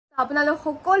আপোনালোক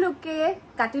সকলোকে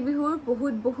কাতি বিহুৰ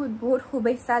বহুত বহুত বহুত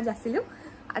শুভেচ্ছা যাচিলো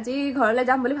আজি ঘৰলৈ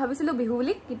যাম বুলি ভাবিছিলো বিহু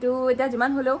বুলি কিন্তু এটা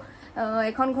যিমান হলো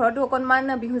এখন ঘৰটো অকনমান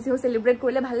বিহু সিহু সেলিব্ৰেট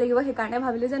কৰিলে ভাল লাগিব সেই কাৰণে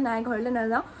ভাবিলো যে নাই ঘৰলৈ না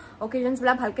যাও অকেজনস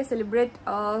বলা ভালকে সেলিব্ৰেট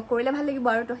কৰিলে ভাল লাগিব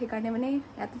আৰু তো সেই কাৰণে মানে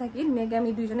ইয়াতে থাকি নেগে আমি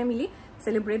দুইজনে মিলি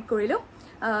সেলিব্ৰেট কৰিলো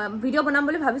ভিডিও বনাম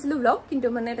বুলি ভাবিছিলো ব্লগ কিন্তু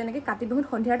মানে তেনেকে কাতি বিহুত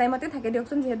সন্ধিয়া টাইমতে থাকে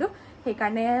দিয়কচোন যেহেতু সেই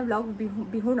কাৰণে ব্লগ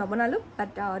বিহু নবনালো বাট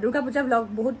দুৰ্গা পূজা ব্লগ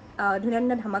বহুত ধুনীয়া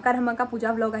ধুনীয়া ধামাকা পূজা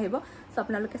ব্লগ আহিব সো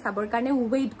আপোনালোকে চাবৰ কাৰণে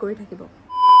ৱেইট কৰি থাকিব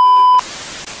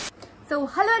So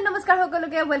hello and namaskar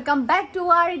সকলোকে welcome back to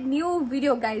our new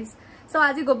video guys so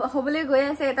আজি হবলে গৈ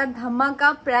আছে এটা ধামাকা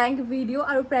prank video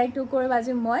আৰু prank to কৰিব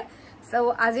আজি মই so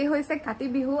আজি হৈছে কাতি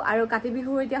বিহু আৰু কাতি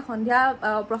বিহু এতিয়া সন্ধিয়া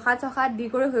প্ৰসাদ সখাত দি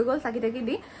কৰি হৈ গল চাকি টাকি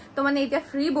দি তো মানে এতিয়া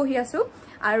ফ্ৰী বহি আছো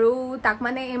আৰু তাক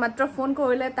মানে এইমাত্ৰ ফোন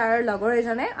কৰিলে তাৰ লগৰ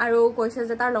এজনে আৰু কৈছে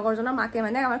যে তাৰ লগৰজনৰ মাকে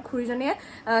মানে আমাৰ খুৰীজনীয়ে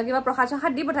কিবা প্ৰসাদ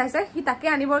সখাত দি পঠাইছে হি তাকে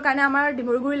আনিবৰ কাৰণে আমাৰ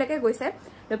ডিমৰুগুৰিলৈকে গৈছে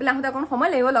লপলা হতে কোন সময়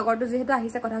লাগিব লগৰটো যেহেতু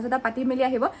আহিছে কথা কথা পাতি মেলি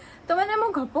আহিব তো মানে মই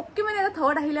ঘপককে মানে এটা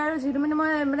থট আহিলে আৰু যেহেতু মানে মই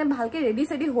মানে ভালকে ৰেডি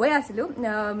সেডি হৈ আছিলো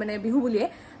মানে বিহু বুলিয়ে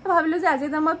তো ভাবিলো যে আজি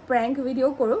মই প্rank ভিডিও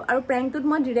কৰো আৰু প্ranকটোত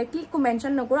মই ডাইৰেক্টলি কো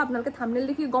মেনশন নকৰো আপোনালোকে থাম্বনেল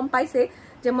দেখি গম পাইছে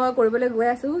যে মই কৰিবলৈ গৈ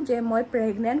আছো যে মই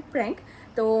প্ৰেগনেন্ট prank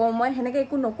তো মই হেনেকে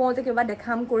একো নকও যে কিবা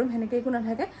দেখাম কৰিম হেনেকে একো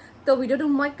নাথাকে তো ভিডিওটো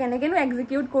মই কেনেকেনো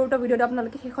এক্সিকিউট কৰো তো ভিডিওটো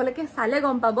আপোনালোকে শেষলৈকে চালে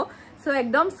গম পাব সো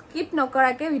একদম স্কিপ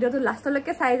নকৰাকে ভিডিওটো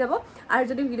লাষ্টলৈকে চাই যাব আৰু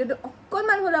যদি ভিডিওটো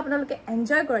অকনমান হলো আপোনালোকে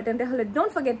এনজয় কৰে তেন্তে হলে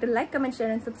don't forget to like comment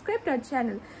share and subscribe two আवर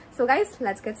channel so guys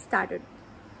let's get started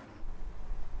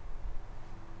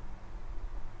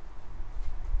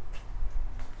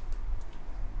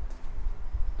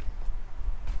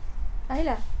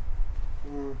আহিলা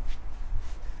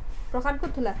প্ৰসাদ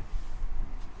কত থলা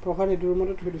প্ৰসাদ এই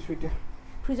ৰুমতে থৈ দিছো এতিয়া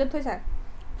ফ্ৰিজত থৈছা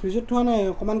ফ্ৰিজত থোৱা নাই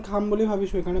অকমান খাম বুলি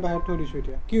ভাবিছো এইকাৰণে বাহিৰত থৈ দিছো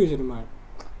এতিয়া কি হৈছে তোমাৰ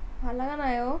ভাল লাগা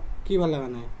নাই অ কি ভাল লাগা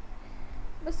নাই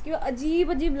বস কিবা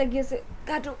अजीब লাগি আছে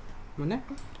গাটো মানে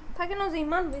থাকে ন যে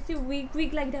ইমান বেছি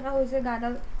উইক লাগি থাকা হৈছে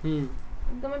গাডাল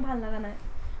একদম ভাল লাগা নাই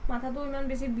মাথাটো ইমান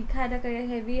বেছি বিখাই থাকে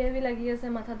হেভি লাগি আছে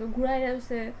মাথাটো ঘুৰাই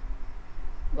আছে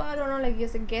বাৰনৰ লাগি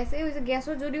আছে গ্যাসে হৈছে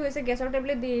গ্যাসৰ যদি হৈছে গ্যাসৰ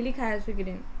টেবলেট ডেইলি খাই আছো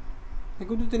কিদিন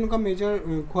একোটো তেনেকুৱা মেজৰ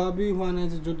খোৱাবি হোৱা নাই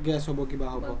যে যত গ্যাস হ'ব কিবা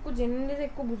হ'ব একো জেনে যে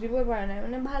একো বুজিবই পৰা নাই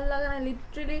মানে ভাল লাগা নাই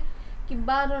লিটাৰেলি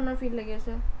কিবা ধৰণৰ ফিল লাগি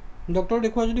আছে ডক্টৰ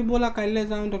দেখুৱা যদি বলা কাইলৈ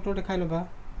যাম ডক্টৰ দেখাই লবা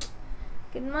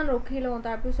কিমান ৰখিলো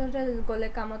তাৰ পিছতে গলে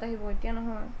কামত আহিব এতিয়া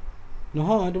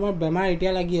নহয় তোমাৰ বেমাৰ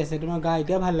এতিয়া লাগি আছে তোমাৰ গা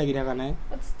এতিয়া ভাল লাগি থাকা নাই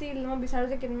বাট ষ্টিল মই বিচাৰো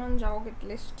যে কিমান যাও এট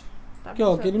লিষ্ট কিয়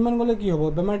কিমান গলে কি হ'ব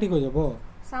বেমাৰ ঠিক হৈ যাব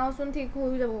সাউসুন ঠিক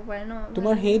হৈ যাব পাৰে ন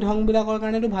তোমাৰ হেই ঢং বিলাকৰ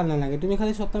কাৰণেটো ভাল নালাগে তুমি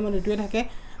খালি সপ্তাহমান এটুৱে থাকে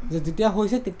যে যেতিয়া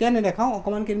হৈছে তেতিয়া নেদেখাও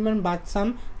অকমান কিমান বাট চাম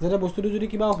যেটা বস্তুটো যদি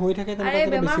কিবা হৈ থাকে তেনে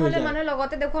বেছি বেমাৰ হলে মানে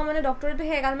লগতে দেখুৱা মানে ডক্টৰেটো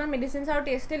হে এগালমান মেডিসিনছ আৰু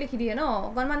টেষ্টে লিখি দিয়ে ন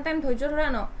অকমান টাইম ধৈৰ্য ধৰা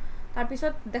ন তাৰ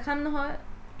পিছত দেখাম নহয়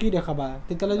কি দেখাবা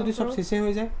তেতিয়ালে যদি সব শেষে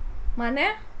হৈ যায় মানে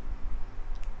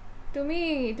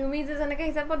তুমি যে জনকে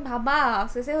হিচাপত ভাবা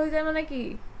শেষে হৈ যায় মানে কি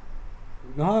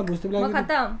নহয় বস্তুবিলাক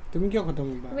খতম তুমি কিয় খতম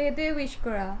হ'বা তুমি এতে উইশ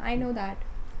কৰা আই নো দ্যাট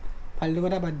ফালতু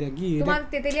কথা বাদ দিয়া কি তোমাক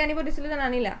তেতেলি আনিব দিছিল যে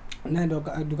আনিলা নাই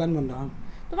দোকান বন্ধ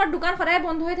তোমাৰ দোকান সদায়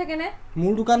বন্ধ হৈ থাকে নে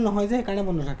মোৰ দোকান নহয় যে কাৰণে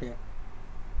বন্ধ থাকে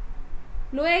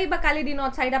লৈ আহিবা কালি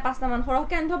দিনত 4-5টা মান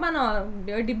সৰহকে আনথবা ন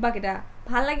ডিব্বা কিটা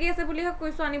ভাল লাগি আছে বুলি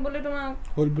কৈছো আনিবলৈ তোমাক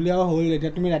হল বুলি আৰু হল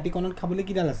এতিয়া তুমি ৰাতি কোনত খাবলৈ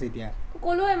কি ডাল আছে এতিয়া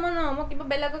কলো এমন মই কিবা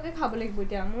বেলেগকে খাব লাগিব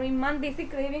এতিয়া মোৰ ইমান বেছি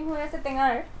ক্ৰেভিং হৈ আছে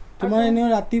টেঙাৰ তোমাৰ এনে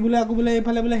ৰাতি বুলে আকু বুলে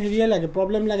এফালে বুলে হেৰিয়া লাগে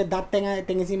প্ৰবলেম লাগে দাঁত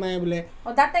টেঙেচি মায়ে বুলে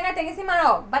দাঁত টেঙেচি মাৰ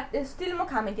বাট ষ্টিল মই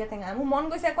খাম এতিয়া টেঙা মোৰ মন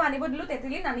গৈছে আকৌ আনিব দিলো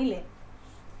তেতেলি নানিলে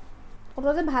কত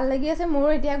যে ভাল লাগি আছে মোৰ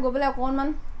এতিয়া গবলে অকনমান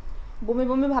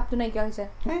বমি ভাবটো নাই কিয় হৈছে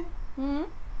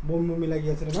বমি লাগি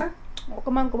আছে তোমাৰ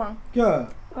অকমান কিয়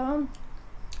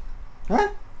হা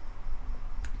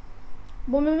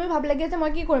বমি ভাব লাগি আছে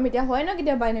মই কি কৰিম এতিয়া হয় ন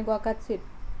কিটা বাইনে গো কাটছিত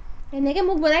এনেকে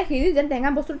মুখ বনাই খিৰি যেন টেঙা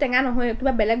বস্তু টেঙা নহয়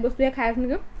কিবা বেলেগ বস্তুয়ে খাই আছে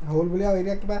নেকি হল বুলি আৰু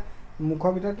এতিয়া কিবা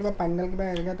মুখৰ ভিতৰত কিবা পানীডাল কিবা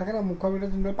এনেকা থাকে না মুখৰ ভিতৰত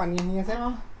যোনটো পানী আহি আছে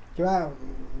কিবা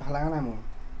ভাল লাগা নাই মোৰ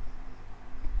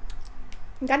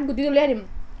গাত গুটি উলিয়াই দিম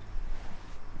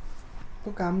তো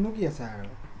কামনো কি আছে আৰু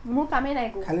মোৰ কামে নাই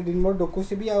কো খালি দিনবৰ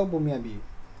ডকুচিবি আৰু বমিয়াবি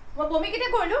মই বমি কিতে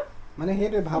কৰিলো মানে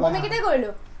হেটো ভাবা বমি কিতে কৰিলো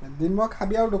দিনবৰ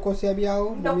খাবি আৰু ডকুচিয়াবি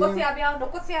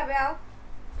আৰু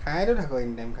খাইতো থাকো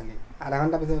ইন টাইম খালি আধা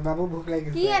ঘন্টা পিছত বাবু ভোক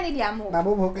লাগিছে কি আনি দিয়া মোক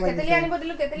বাবু ভোক লাগিছে তেতেলি আনিব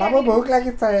দিলো তেতেলি বাবু ভোক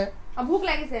লাগিছে ভোক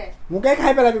লাগিছে মুকে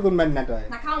খাই পেলাবি কোনবা দিনা তই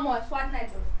না খাও মই সোৱাদ নাই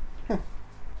তোৰ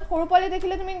সৰু পালে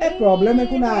দেখিলে তুমি এই প্ৰবলেম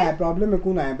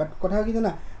একো নাই বাট কথা কি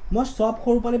জানা মই সব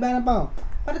সৰু পালে বাই না পাও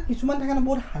বাট কিছুমান থাকে না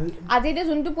বহুত হাল আজি যে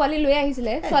যোনটো পোৱালি লৈ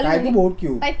আহিছিলে ছোৱালীজনী বহুত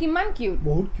কিউট তাই কিমান কিউট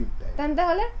বহুত কিউট তাই তেন্তে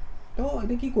হলে তো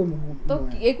এটা কি কৰিম তো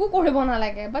একো কৰিব না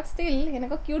লাগে বাট ষ্টিল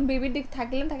এনেকৈ কিউট বেবি দিক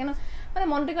থাকিলে থাকে না মানে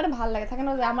মনটো কিবা ভাল লাগে থাকে ন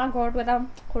যে আমাৰ ঘৰটো এটা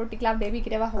সৰু টিকলা বেবি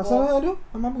কেতিয়াবা হ'ব আছে আৰু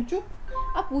আমাৰ পুচু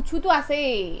পুচুটো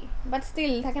আছেই বাট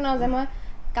ষ্টিল থাকে ন যে মই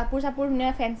কাপোৰ চাপোৰ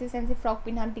ধুনীয়া ফেঞ্চি ফ্ৰক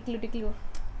পিন্ধাম টিকলু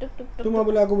টুক টুক তোমাৰ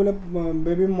বোলে আকৌ বোলে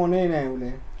বেবি মনেই নাই বোলে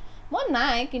মন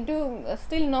নাই কিন্তু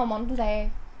ষ্টিল ন মনটো যায়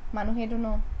মানুহেটো ন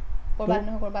কৰবাত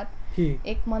নহয় কৰবাত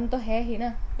एक मन तो है ही ना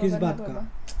किस बात का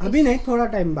अभी नहीं थोड़ा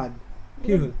टाइम बाद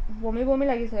কি হল বমি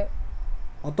লাগিছে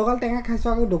অতকাল টেঙা খাইছো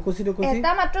আকৌ ডকসি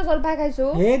এটা মাত্ৰ জলপাই খাইছো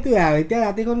হেতু আৰু এতিয়া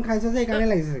ৰাতিখন খাইছো যে কানে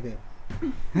লাগিছে চাগে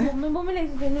বমি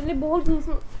লাগিছে জেনুইনলি বহুত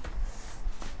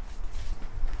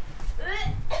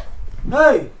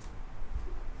হেই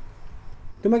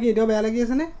তোমাক কি এটাও বেয়া লাগি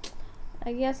আছে নে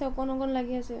লাগি আছে অকন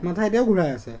লাগি আছে মাথা এটাও ঘূৰাই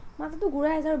আছে মাথাটো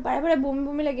ঘূৰাই আছে আৰু বাৰে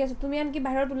বমি লাগি আছে তুমি আনকি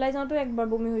বাহিৰত ওলাই যাওঁতো একবাৰ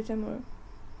বমি হৈছে মোৰ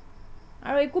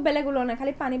আৰু একো বেলেগ ওলোৱা নাই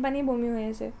খালি পানী বমি হৈ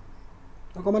আছে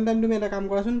অকমান টাইম তুমি এটা কাম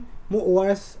কৰাচোন মোৰ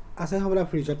ORS আছে হবলা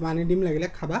ফ্ৰিজত পানী দিম লাগিলে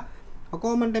খাবা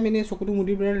অকমান টাইম এনে চকুটো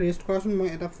মুদি পেলাই ৰেষ্ট কৰাচোন মই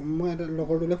এটা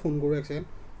লগৰটোলে ফোন কৰো এক সেকেন্ড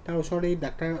তাৰ ওচৰত এই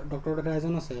ডক্টৰ দাদা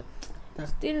এজন আছে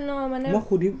ষ্টিল ন মানে মই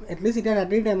খুদি এটলিষ্ট এটা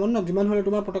ৰাতিৰ টাইমত ন যিমান হলে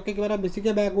তোমাৰ পটককে কিবা এটা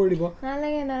বেছিকে বেয়া কৰি দিব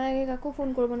নালাগে কাকো ফোন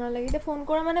কৰিব নালাগে তে ফোন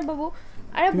কৰা মানে বাবু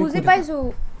আৰে বুজি পাইছো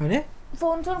আৰে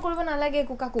ফোন কৰিব নালাগে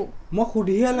কাকো মই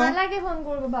খুদিহে নালাগে ফোন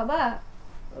কৰিব বাবা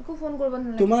একো ফোন কৰিব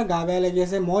নালাগে তোমাৰ গা বেয়া লাগি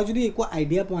আছে মই যদি একো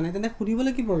আইডিয়া পোৱা নাই তেনে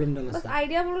খুদিবলৈ কি প্ৰবলেম ডাল আছে বাস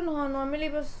আইডিয়া বলো নহয় নৰমালি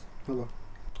বাস হ'ব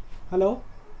হেল্ল'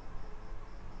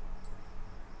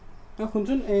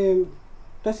 শুনচোন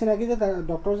তই চিনাকি যে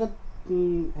ডক্টৰ যে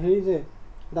হেৰি যে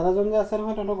দাদাজন যে আছে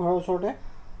নহয় তহঁতৰ ঘৰৰ ওচৰতে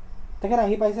তেখেত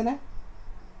আহি পাইছেনে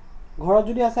ঘৰত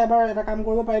যদি আছে এবাৰ এটা কাম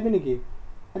কৰিব পাৰিবি নেকি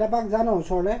এটা পাক জানো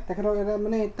ওচৰলৈ তেখেতক এটা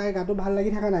মানে তাই গাটো ভাল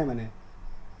লাগি থকা নাই মানে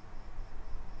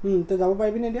তই যাব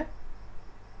পাৰিবি নে এতিয়া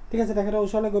ঠিক আছে তেখেতৰ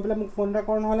ওচৰলৈ গৈ পেলাই মোক ফোন এটা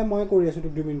কৰ নহ'লে মই কৰি আছোঁ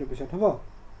তোক 2 মিনিটৰ পিছত হ'ব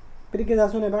পিটিকে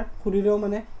যাচোন এবাৰ সুধিলেও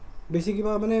মানে বেছি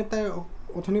কিবা মানে তাই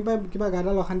অথনিৰ পৰা কিবা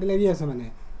গাডাল অশান্তি লাগি আছে মানে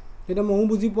এটা ময়ো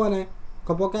বুজি পোৱা নাই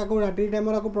ঘপককৈ আকৌ ৰাতিৰ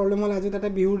টাইমত আকৌ প্ৰব্লেম হ'ল আজি তাতে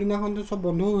বিহুৰ দিনাখনতো চব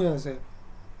বন্ধ হৈ আছে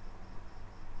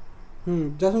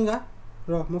যাচোন যা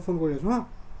মই ফোন কৰি আছোঁ হা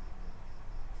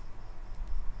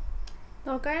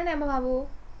দৰকাৰ নাই মই ভাবো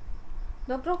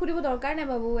ডক্টৰ খুদিব দৰকাৰ নাই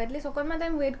বাবু এটলিষ্ট অকণমান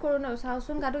টাইম ৱেইট কৰোঁ ন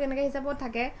চাওঁচোন গাটো কেনেকৈ হিচাপত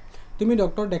থাকে তুমি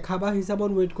ডক্টৰ দেখাবা হিচাপত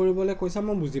ৱেইট কৰিবলৈ কৈছা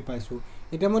মই বুজি পাইছোঁ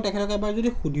এতিয়া মই তেখেতক এবাৰ যদি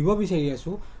সুধিব বিচাৰি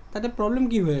আছোঁ তাতে প্ৰব্লেম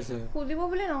কি হৈ আছে সুধিব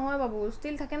বুলি নহয় বাবু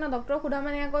ষ্টিল থাকে ন ডক্টৰ সোধা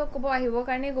মানে আকৌ ক'ব আহিবৰ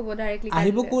কাৰণেই ক'ব ডাইৰেক্টলি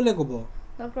আহিব ক'লে ক'ব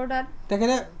ডক্টৰ তাত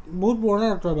তেখেতে বহুত পুৰণা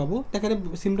ডক্টৰ বাবু তেখেতে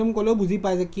চিমটম ক'লেও বুজি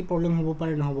পায় যে কি প্ৰব্লেম হ'ব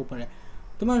পাৰে নহ'ব পাৰে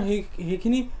তোমাৰ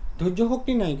সেইখিনি ধৈৰ্য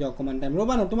শক্তি নাই কিয় অকণমান টাইম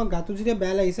ৰ'বা ন তোমাৰ গাটো যেতিয়া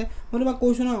বেয়া লাগিছে মই তোমাক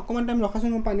কৈছোঁ ন অকণমান টাইম ৰখাচোন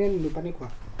মই পানী আনিলোঁ পানী খোৱা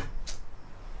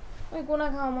একো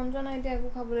নাখাওঁ মন যোৱা নাই এতিয়া একো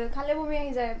খাবলৈ খালে বমি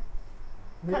আহি যায়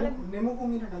নেমু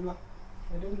শুঙি থাকা লোৱা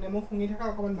নেমু শুঙি থাকা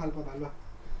অকণমান ভাল পাবা লোৱা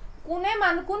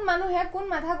কোন মানুহে কোন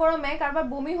মাথা গৰমে কাৰোবাৰ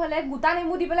বমি হ'লে গোটা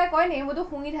নেমু দি পেলাই কয় নেমুটো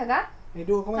শুঙি থাকা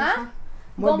এইটো অকণমান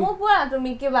গমো পোৱা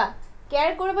তুমি কিবা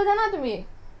কেয়াৰ কৰিব জানা তুমি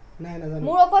নাই নাজানো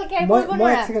মোৰ অকল কেয়াৰ কৰিব নোৱাৰা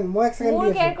মই এক সেকেন্ড মোৰ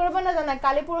কেয়াৰ কৰিব নাজানা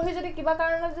কালি পৰহি যদি কিবা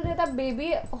কাৰণত যদি এটা বেবি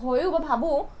হয়ও বা ভাবো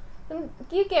তুমি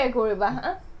কি কেয়াৰ কৰিবা হা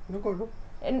নকৰো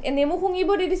নেমু শুঙিব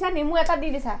দি দিছা নেমু এটা দি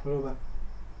দিছা ৰবা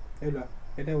এইলা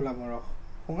এটা ওলা মোৰ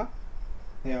শুঙা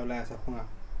এয়া ওলাই আছে শুঙা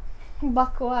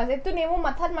বাকৱাস এটো নেমু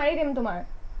মাথাত মাৰি দিম তোমাৰ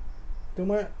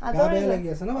গা বেয়া লাগি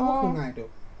আছে ন বাবু শুঙা এইটো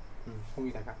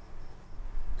শুঙি থাকা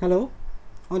হেল্ল'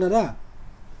 দাদা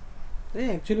এই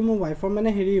একচুৱেলি মোৰ ৱাইফৰ মানে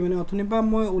হেৰি মানে অথনিৰ পৰা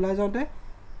মই ওলাই যাওঁতে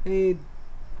এই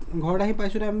ঘৰত আহি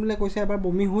পাইছোঁ টাইম বোলে কৈছে এবাৰ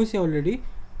বমি হৈছে অলৰেডি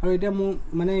আৰু এতিয়া মোৰ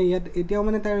মানে ইয়াত এতিয়াও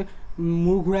মানে তাৰ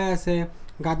মূৰ ঘূৰাই আছে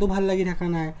গাটো ভাল লাগি থকা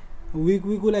নাই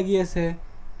উইকো লাগি আছে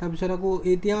তাৰপিছত আকৌ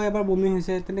এতিয়াও এবাৰ বমি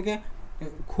হৈছে তেনেকৈ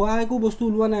খোৱা একো বস্তু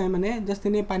ওলোৱা নাই মানে জাষ্ট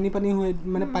এনেই পানী হৈ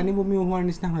মানে পানী বমি হোৱাৰ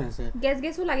নিচিনা হৈ আছে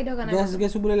গেছো লাগি থকা নাই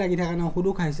গেছো বোলে লাগি থকা নাই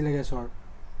ঔষধো খাইছিলে গেছৰ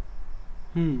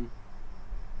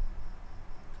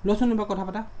লচোন এবাৰ কথা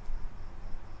পাতা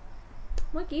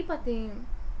মই কি পাতিম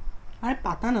আৰে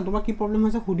পাতা না তোমাৰ কি প্ৰব্লেম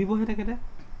হৈছে সুধিবহে তেখেতে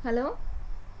হেল্ল'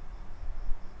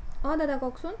 দাদা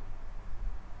কওকচোন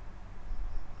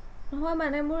নহয়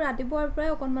মানে মোৰ ৰাতিপুৱাৰ পৰাই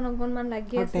অকণমান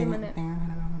লাগি আছে মানে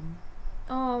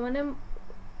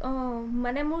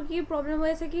মানে মোৰ কি প্ৰব্লেম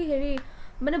হৈ আছে কি হেৰি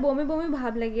মানে বমি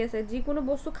ভাৱ লাগি আছে যিকোনো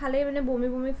বস্তু খালেই মানে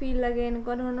বমি ফিল লাগে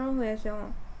এনেকুৱা ধৰণৰ হৈ আছে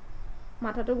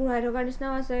মাথাটো ঘূৰাই থকাৰ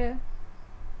নিচিনাও আছে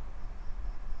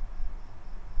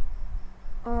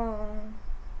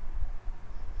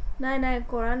নাই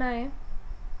কৰা নাই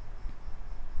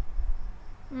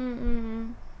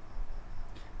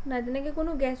নাই তেনেকৈ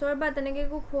কোনো গেছৰ বা তেনেকৈ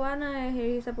একো খোৱা নাই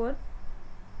হেৰি হিচাপত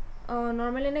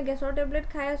নৰ্মেলি এনে গেছৰ টেবলেট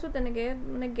খাই আছোঁ তেনেকৈ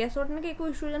মানে গেছৰ তেনেকৈ একো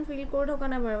ইছ্যু যেন ফিল কৰি থকা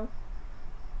নাই বাৰু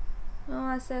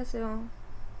আছে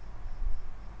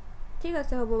ঠিক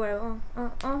আছে হ'ব বাৰু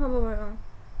হ'ব বাৰু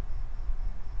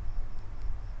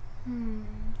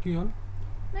কি হ'ল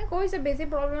নাই কৈছে বেছি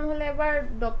প্ৰব্লেম হলে এবাৰ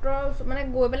ডক্টৰ মানে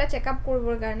গৈ পেলাই চেকআপ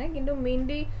কৰিবৰ কাৰণে কিন্তু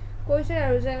মেইনলি কৈছে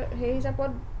আৰু যে সেই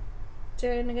হিচাপত যে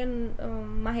এনেকৈ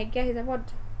মাহেকীয়া হিচাপত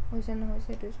হৈছে নহৈছে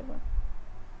সেইটো হিচাপত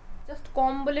জাষ্ট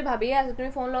কম বুলি ভাবিয়ে আছোঁ তুমি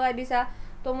ফোন লগাই দিছা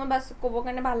তো মই বাছ ক'বৰ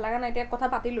কাৰণে ভাল লগা নাই এতিয়া কথা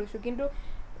পাতি লৈছোঁ কিন্তু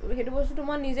সেইটো বস্তুটো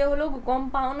মই নিজে হ'লেও গম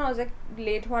পাওঁ ন যে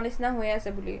লেট হোৱা নিচিনা হৈ আছে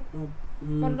বুলি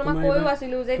মই তোমাক কৈও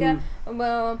আছিলোঁ যে এতিয়া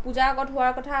পূজাৰ আগত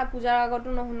হোৱাৰ কথা পূজাৰ আগতো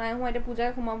নাই হোৱা এতিয়া পূজাই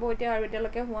সোমাব এতিয়া আৰু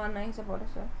এতিয়ালৈকে হোৱা নাই হিচাপত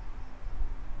আছে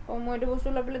তো মই এইটো বস্তু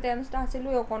লৈ পেলাই টেনছ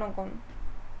আছিলোঁ অকণ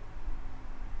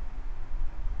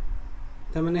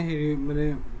তাৰমানে হেৰি মানে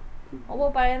হ'ব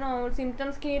পাৰে ন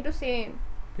চিমটমছখিনিতো ছেইম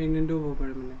প্ৰেগনেণ্টো হ'ব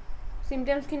পাৰে মানে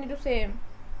চিমটমছখিনিতো ছেইম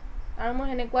আৰু মোৰ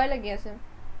সেনেকুৱাই লাগি আছে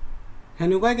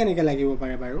সেনেকুৱাই কেনেকৈ লাগিব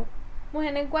পাৰে বাৰু মোৰ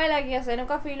সেনেকুৱাই লাগি আছে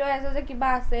এনেকুৱা ফিল হৈ আছে যে কিবা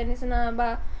আছে নিচিনা বা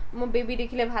মোৰ বেবী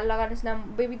দেখিলে ভাল লগা নিচিনা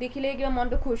বেবী দেখিলে কিবা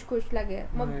মনটো খুচ লাগে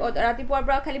মই ৰাতিপুৱাৰ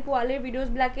পৰা খালি পোৱালিৰ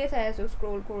ভিডিঅ'জবিলাকেই চাই আছোঁ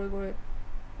স্ক্ৰল কৰি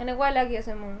সেনেকুৱাই লাগি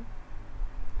আছে মোৰ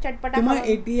চটপটা তোমাৰ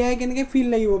এতিয়াই কেনেকৈ ফিল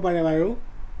লাগিব পাৰে বাৰু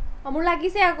মোৰ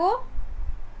লাগিছে আকৌ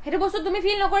সেইটো বস্তু তুমি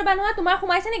ফিল নকৰিবা নহয় তোমাৰ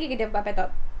সোমাইছে নেকি কেতিয়াবা পেটত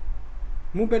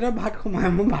মোৰ পেটত ভাত সোমাই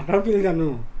মই ভাতৰ ফিল জানো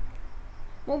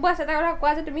মোক বাছ এটা কথা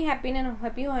কোৱা যে তুমি হেপী নে নহয়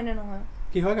হেপী হয় নে নহয়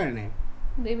কিহৰ কাৰণে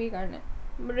বেবীৰ কাৰণে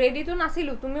ৰেডিটো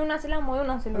নাছিলোঁ তুমিও নাছিলা ময়ো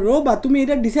নাছিলোঁ ৰ'বা তুমি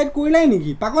এতিয়া ডিচাইড কৰিলাই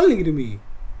নেকি পাগল নেকি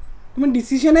তুমি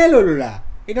ডিচিশ্যনেই লৈ ল'লা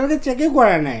এতিয়ালৈকে চেকেই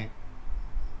কৰা নাই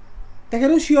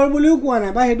তেখেতো চিয়'ৰ বুলিও কোৱা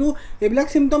নাই বা সেইটো এইবিলাক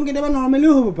চিমটম কেতিয়াবা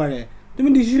নৰ্মেলিও হ'ব পাৰে তুমি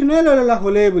ডিচিশ্যনেই লৈ ল'লা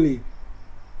হ'লেই বুলি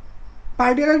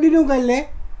পাৰ্টি এটা দি দিওঁ কাইলৈ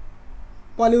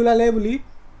পোৱালি ওলালে বুলি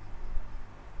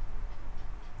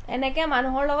এনেকৈ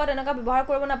মানুহৰ লগত এনেকুৱা ব্যৱহাৰ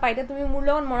কৰিব নাপায় এতিয়া তুমি মোৰ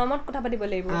লগত মৰমত কথা পাতিব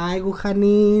লাগিব আই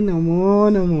গোসানী নম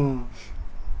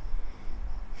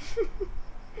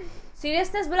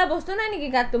চিৰিয়াছনেছ বোলা বস্তু নাই নেকি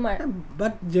গাত তোমাৰ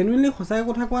বাট জেনুইনলি সঁচাই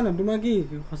কথা কোৱা না তোমাৰ কি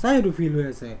সঁচাই সেইটো ফিল হৈ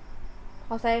আছে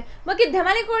সঁচাই মই কি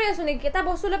ধেমালি কৰি আছোঁ নেকি এটা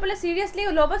বস্তু লৈ পেলাই চিৰিয়াছলি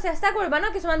ল'ব চেষ্টা কৰিবা ন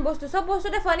কিছুমান বস্তু চব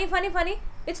বস্তুতে ফানি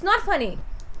ইটছ নট ফানি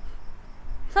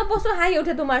সব বস্তু হাঁহি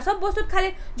উঠে তোমাৰ সব বস্তুত খালি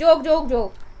জোক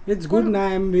It's good now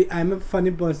I'm a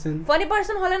funny person. Funny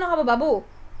person হলে নহব বাবু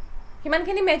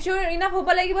হিমানখিনি ম্যাচিউৰ ইনাফ হ'ব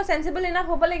লাগিব সেন্সিবল ইনাফ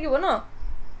হ'ব লাগিব ন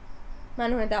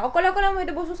মানুহ এটা অকলে মই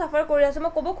এইটো বস্তু সাফাৰ কৰি আছো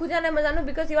মই ক'ব খোজা নাই মই জানো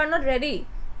because you are not ready.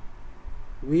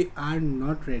 We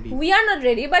are not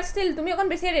ready but still তুমি অকন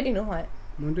বেছি ৰেডি নহয়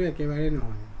মইতো একেবাৰে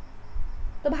নহয়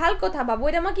তো ভাল কথা বাবু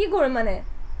এটা মই কি কৰিম মানে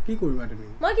কি কৰিবা তুমি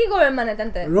মই কি কৰিম মানে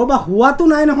তেন্তে ৰবা হোৱাটো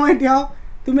নাই নহয় এতিয়া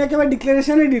তুমি একেবাৰে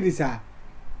ডিক্লেৰেশ্যনে দি দিছা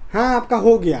হ্যাঁ आपका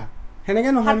हो गया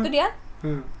হেনেকে নহয় হাতটো দিয়া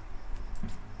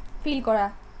ফিল কৰা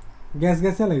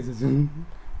গেছ লাগিছে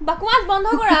বকৱাস বন্ধ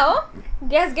কৰা ও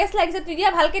গেছ লাগিছে তুই দিয়া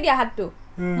ভালকে দিয়া হাতটো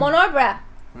মনৰ পৰা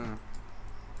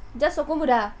জাস্ট চকু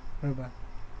মুদা ৰবা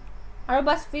আৰু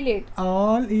বাস feel it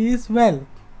all is well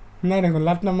নাই দেখো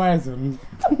লাট নামাৰেছো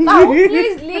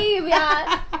প্লিজ লিভ यार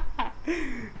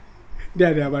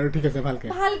দিয়া বাৰু ঠিক আছে ভালকে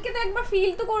তো একবাৰ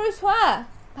ফিল তো কৰি চোৱা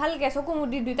ভালকে চকু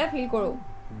মুদি দুইটা ফিল কৰো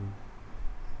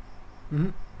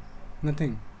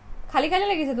nothing খালি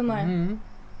লাগিছে তোমাৰ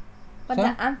but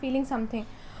I'm feeling something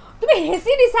তুমি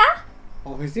হেসি দিছা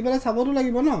হেসি পেলা চাবতো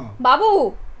লাগিব ন বাবু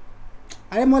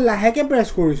আৰে মই লাহেকে প্ৰেছ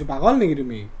কৰিছো পাগল নেকি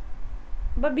তুমি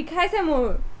বা বিখাইছে মোৰ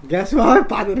গ্যাস হয়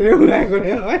পাদৰে উলাই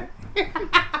কৰে হয়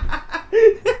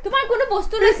তোমাৰ কোনো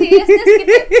বস্তু না সিৰিয়াসনেস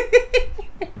কিতে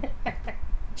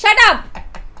shut up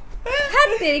হাত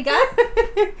তেৰিকা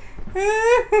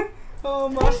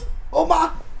ও মা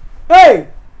hey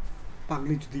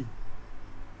পাগলি চুদি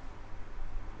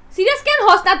সিরিয়াস কেন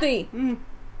হসতা তুই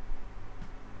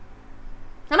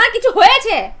আমার কিছু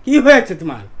হয়েছে কি হয়েছে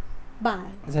তোমার বা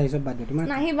আচ্ছা এইসব বাদ দে তোমার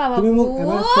নাহি বাবা তুমি মোক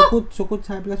এবাৰ চকুত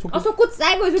চাই পেলা চকুত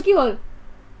চাই গৈছো কি হল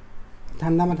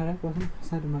ঠাণ্ডা মাথাৰে কোৱাচোন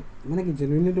চাই তোমাৰ মানে কি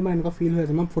জেনুইনলি তোমাৰ এনেকুৱা ফিল হৈ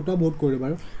আছে মই ফটো বহুত কৰিলো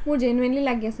বাৰু মোৰ জেনুইনলি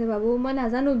লাগি আছে বাবু মই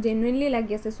নাজানো জেনুইনলি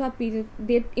লাগি আছে সো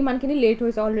ডেট ইমানখিনি লেট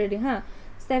হৈছে অলৰেডি হা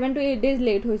 7 to 8 days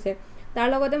লেট হৈছে তাৰ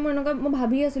লগতে মই এনেকুৱা মই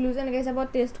ভাবি আছিলো যে এনেকৈ হিচাপত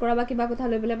টেষ্ট কৰা বা কিবা কথা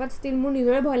লৈ পেলাই বাট ষ্টিল মোৰ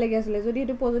নিজৰে ভয় লাগি আছিলে যদি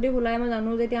এইটো পজিটিভ ওলাই মই জানো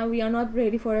যে এতিয়া we are not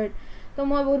ready for it তো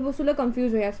মই বহুত বস্তুলৈ কনফিউজ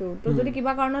হৈ আছো তো যদি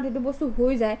কিবা কাৰণত এইটো বস্তু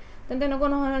হৈ যায় তেন্তে এনেকুৱা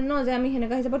নহয় ন যে আমি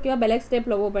সেনেকুৱা হিচাপত কিবা বেলেগ ষ্টেপ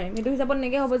ল'ব পাৰিম এইটো হিচাপত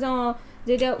এনেকৈ হ'ব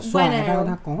যে এতিয়া উপায় নাই এটা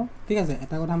কথা কওঁ ঠিক আছে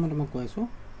এটা কথা মই তোমাক কৈ আছোঁ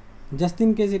জাষ্ট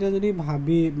ইন কেছ এতিয়া যদি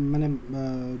ভাবি মানে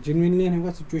জেনুইনলি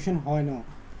এনেকুৱা চিটুৱেশ্যন হয় ন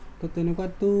তো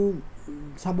তেনেকুৱাতো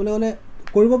চাবলৈ গ'লে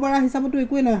কৰিব পৰা হিচাপতো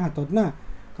একোৱেই নাই হাতত না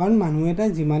কাৰণ মানুহ এটাই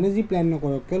যিমানে যি প্লেন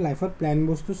নকৰক কিয় লাইফত প্লেন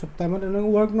বস্তু চব টাইমত এনেকৈ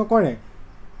ৱৰ্ক নকৰে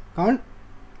কাৰণ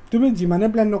তুমি যিমানে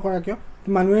প্লেন নকৰা কিয়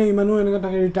মানুহে ইমানো এনেকৈ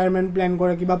থাকে ৰিটায়াৰমেণ্ট প্লেন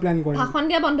কৰে কিবা প্লেন কৰে ভাষণ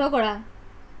দিয়া বন্ধ কৰা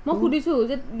মই সুধিছোঁ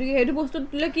যে সেইটো বস্তু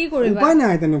তুলে কি কৰিবা উপায়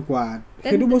নাই তেনেকুৱা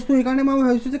সেইটো বস্তু সেইকাৰণে মই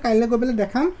ভাবিছোঁ যে কাইলৈ গৈ পেলাই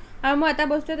দেখাম আৰু মই এটা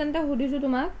বস্তু তেন্তে সুধিছোঁ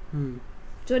তোমাক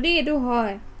যদি এইটো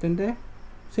হয় তেন্তে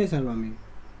চেছ আৰু আমি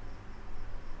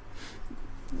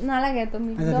নালাগে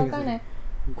তুমি দৰকাৰ নাই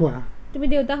কোৱা তুমি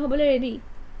দেউতা হ'বলৈ ৰেডি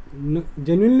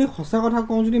জেনুইনলি সঁচা কথা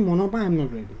কওঁ যদি মনৰ পৰা আই এম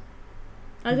নট ৰেডি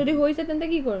আৰু যদি হৈছে তেন্তে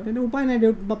কি কৰোঁ তেন্তে উপায় নাই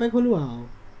বাপেক হ'লো আৰু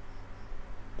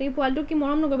তুমি পোৱালিটোক কি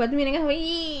মৰম নকৰিবা তুমি এনেকৈ হয়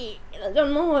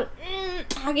জন্ম হ'ল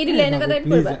হাগি দিলে এনেকুৱা টাইপ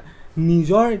কৰিবা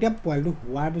নিজৰ এতিয়া পোৱালিটো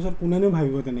হোৱাৰ পিছত কোনেনো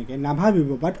ভাবিব তেনেকৈ নাভাবিব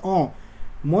বাট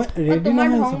মই ৰেডি তোমাৰ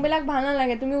ঢংবিলাক ভাল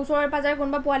নালাগে তুমি ওচৰৰ পাজৰে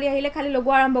কোনোবা পোৱালি আহিলে খালি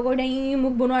লগোৱা আৰম্ভ কৰি দিয়া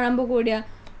মোক বনোৱা আৰম্ভ কৰি দিয়া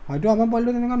হয়তো আমাৰ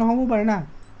পোৱালিটো তেনেকুৱা নহ'ব পাৰে না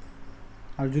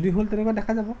আৰু যদি হ'ল তেনেকুৱা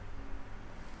দেখা যাব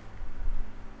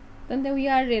তেন্তে উই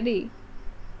আৰ ৰেডি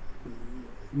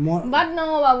বাট ন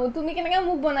বাবু তুমি কেনেকৈ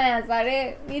মোক বনাই আছা ৰে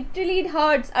লিটাৰেলি ইট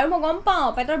হাৰ্টছ আৰু মই গম পাওঁ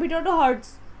পেটৰ ভিতৰতো হাৰ্টছ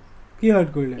কি হাৰ্ট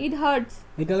কৰিলে ইট হাৰ্টছ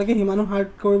এতিয়ালৈকে সিমানো হাৰ্ট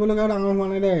কৰিব লগা ডাঙৰ হোৱা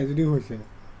নাই দে যদি হৈছে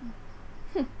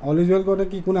অলৱেজ ৱেল কৰোঁতে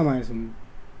কি কোনে মাৰিছোন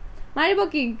মাৰিব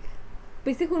কিক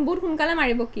বেছি বহুত সোনকালে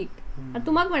মাৰিব কিক আৰু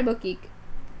তোমাক মাৰিব কিক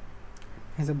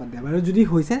সেইচব বাদ দিয়া বাৰু যদি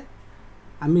হৈছে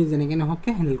আমি যেনেকৈ নহওককে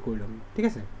হেণ্ডেল কৰি ল'ম ঠিক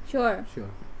আছে চিয়'ৰ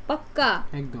পাক্কা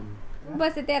একদম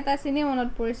বাছ এতিয়া এটা চিনে মনত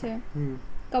পৰিছে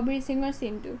কবিৰ সিঙৰ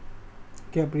চিনটো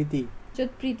কিয় প্ৰীতি য'ত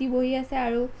প্ৰীতি বহি আছে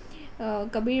আৰু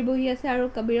কবিৰ বহি আছে আৰু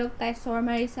কবিৰক তাই চৰ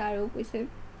মাৰিছে আৰু কৈছে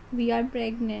we are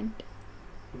pregnant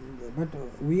but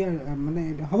we are মানে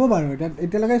হ'ব বাৰু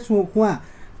এতিয়ালৈকে কোৱা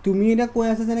তুমি এতিয়া কৈ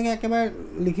আছা যেনেকৈ একেবাৰে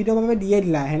লিখিতভাৱে দিয়ে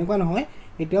দিলা সেনেকুৱা নহয়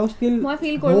এতিয়াও ষ্টিল মই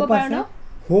ফিল কৰিব পাৰোঁ ন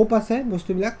হোপ আছে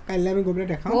বস্তুবিলাক কাইলৈ আমি গৈ পেলাই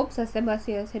দেখাম হোপছ আছে বাছ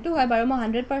সেইটো হয় বাৰু মই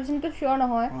 100% চিয়'ৰ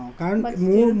নহয় কাৰণ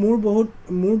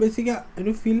মোৰ বেছিকৈ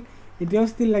এইটো ফিল এতিয়াও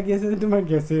ষ্টিল লাগি আছে যে তোমাৰ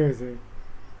গেছেই হৈছে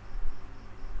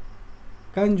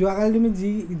কাৰণ যোৱাকালি তুমি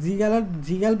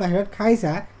যিগাল বাহিৰত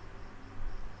খাইছা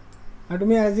আৰু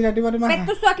তুমি আজি ৰাতিপুৱা তোমাৰ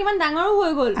পেটটো চোৱা কিমান ডাঙৰো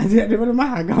হৈ গ'ল আজি ৰাতিপুৱা তোমাৰ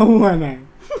হাগাও হোৱা নাই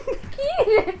কি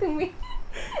তুমি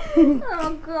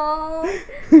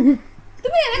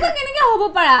তুমি এনেকুৱা কেনেকৈ হ'ব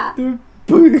পাৰা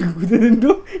গোটেই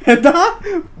দিনটো এটা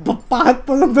পাত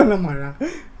পৰ্যন্ত নামাৰা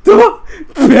তো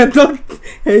পেটত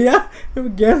সেয়া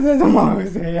গেছে জমা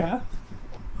হৈছে সেয়া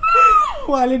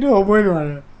পোৱালিটো হ'বই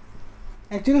নোৱাৰে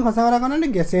একচুৱেলি সঁচা কথা কাৰণে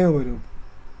গেছে হ'ব এইটো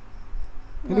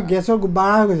কিন্তু গেছৰ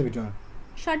বাঢ়া হৈ গৈছে ভিতৰত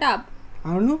Shut up.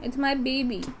 আৰুনো It's my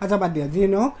baby. আচ্ছা বাদ দিয়া যি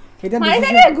নহওক এটা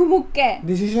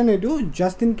ডিচিশ্যন এইটো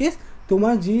জাষ্ট ইন কেছ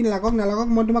তোমাৰ যি লাগক নালাগক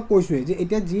মই তোমাক কৈছোঁৱেই যে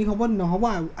এতিয়া যি হ'ব নহ'ব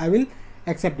আই উইল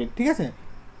একচেপ্ট ইট ঠিক আছে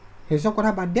সেইচব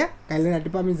কথা বাদ দিয়া কাইলৈ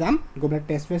ৰাতিপুৱা আমি যাম গৈ পেলাই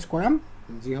টেষ্ট কৰাম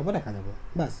যি হ'ব দেখা যাব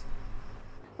বাছ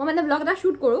মই মানে ব্লগ এটা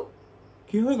শ্বুট কৰোঁ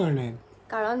কিহৰ কাৰণে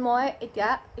কাৰণ মই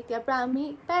এতিয়াৰ পৰা আমি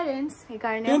পেৰেণ্টছ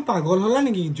সেইকাৰণে তুমি পাগল হ'লা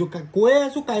নেকি কৈ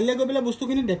আছোঁ কাইলৈ গৈ পেলাই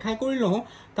বস্তুখিনি দেখাই কৰি লওঁ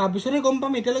তাৰপিছতহে গম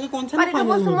পাম এতিয়ালৈকে কনচাৰ্ট এইটো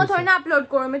বস্তু মই থৈ না আপলোড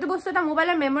কৰিম এইটো বস্তু এটা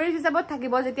মোবাইলৰ মেমৰিজ হিচাপত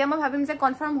থাকিব যেতিয়া মই ভাবিম যে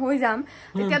কনফাৰ্ম হৈ যাম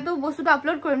তেতিয়াতো বস্তুটো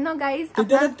আপলোড কৰিম ন গাইজ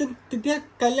তেতিয়া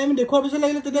কাইলৈ আমি দেখুৱাৰ পিছত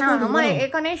লাগিলে তেতিয়া মই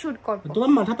এইকাৰণেই শ্বুট কৰিম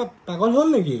তোমাৰ মাথা পাগল হ'ল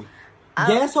নেকি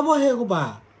গেছ হ'ব সেই সোপা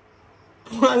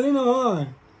পোৱালি নহয়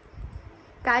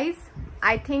guys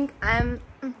I think I am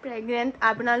pregnant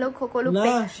আপোনালোক সকলো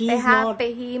পেহা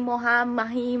পেহী মহা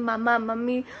মাহী মামা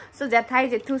মামী চ' জেঠাই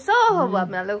জেঠু চব হ'ব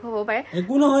আপোনালোক হ'ব পাৰে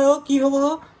একো নহয় কি হ'ব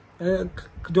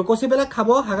জকচি পেলাই খাব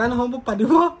হাগা নহ'ব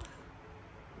পাতিব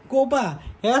ক'পা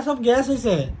সেয়া চব গেছ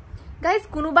হৈছে গাইজ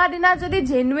কোনোবা দিনা যদি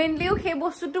জেনুইনলিও সেই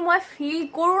বস্তুটো মই ফিল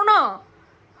কৰোঁ ন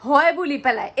হয় বুলি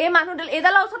পেলাই এই মানুহডাল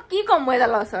এইডালৰ ওচৰত কি ক'ম মই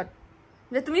এইডালৰ ওচৰত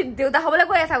যে তুমি দেউতা হ'বলৈ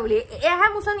কৈ আছা বুলি এহে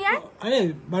মোচন ইয়াৰ আৰে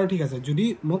বাৰু ঠিক আছে যদি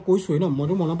মই কৈছোঁৱেই ন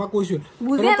মইতো মনৰ পৰা কৈছোঁৱেই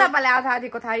বুজিয়ে নাপালে আধা আধি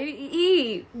কথা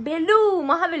বেলু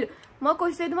মহাবেলু মই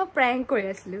কৈছোঁ এইটো মই প্ৰেংক কৰি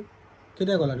আছিলোঁ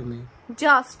কেতিয়া ক'লা তুমি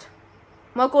জাষ্ট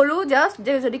মই ক'লোঁ জাষ্ট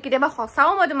যে যদি কেতিয়াবা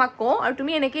সঁচাও মই তোমাক কওঁ আৰু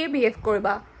তুমি এনেকেই বিহেভ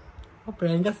কৰিবা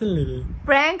প্ৰেংক আছিল নেকি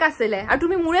প্ৰেংক আছিলে আৰু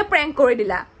তুমি মোৰে প্ৰেংক কৰি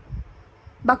দিলা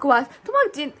বাকৱাছ তোমাক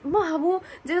মই ভাবোঁ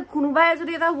যে কোনোবাই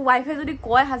যদি এটা ৱাইফে যদি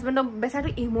কয় হাজবেণ্ডক বেচাৰটো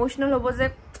ইম'চনেল হ'ব যে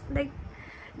like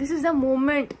this is the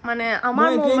moment মানে আমাৰ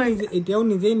মুমেণ্ট এতিয়াও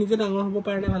নিজে ডাঙৰ হ'ব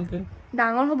পৰা নাই ভালকৈ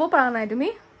ডাঙৰ হ'ব পৰা নাই তুমি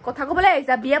কথা ক'বলৈ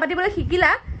আহিছা বিয়া পাতিবলৈ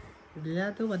শিকিলা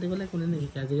বিয়াটো পাতিবলৈ কোনে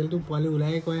নিশিকে আজিকালিতো পোৱালি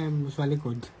ওলাই কয় ছোৱালী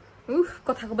ক'ত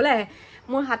কথা ক'বলৈ আহে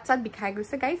মোৰ হাত চাত বিষাই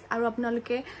গৈছে গাইজ আৰু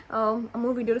আপোনালোকে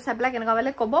মোৰ ভিডিঅ'টো চাই পেলাই কেনেকুৱা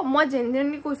পালে ক'ব মই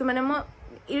জেনুইনলি কৈছোঁ মানে মই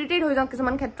ইৰিটেট হৈ যাওঁ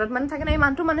কিছুমান ক্ষেত্ৰত মানে থাকে না এই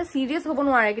মানুহটো মানে চিৰিয়াছ হ'ব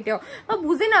নোৱাৰে কেতিয়াও মই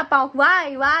বুজি নাপাওঁ মই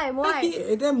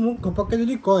এতিয়া মোক ঘপককৈ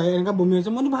যদি কয় এনেকুৱা বমি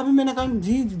হৈছে মইতো ভাবিম এনে কাৰণ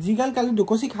যিগাল কালি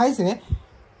ডকচি খাইছে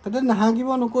তাতে নাহাগিব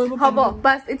নকৰিব হ'ব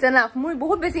বাছ ইটছ এনাফ মোৰ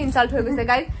বহুত বেছি ইনচাল্ট হৈ গৈছে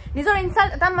গাইজ নিজৰ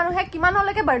ইনচাল্ট এটা মানুহে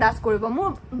কিমানলৈকে বৰদাস্ত কৰিব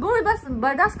মোৰ বাছ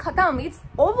বৰদাস্ত খতম ইটছ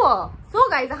অভাৰ চ'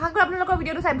 গাইজ আশা কৰোঁ আপোনালোকৰ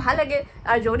ভিডিঅ'টো চাই ভাল লাগে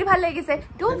আৰু যদি ভাল লাগিছে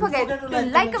don't forget to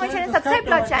like comment and subscribe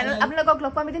two hour channel আপোনালোকক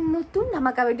লগ পাম এতিয়া নতুন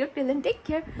ধামাকা ভিডিঅ'ত till then take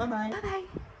care bye bye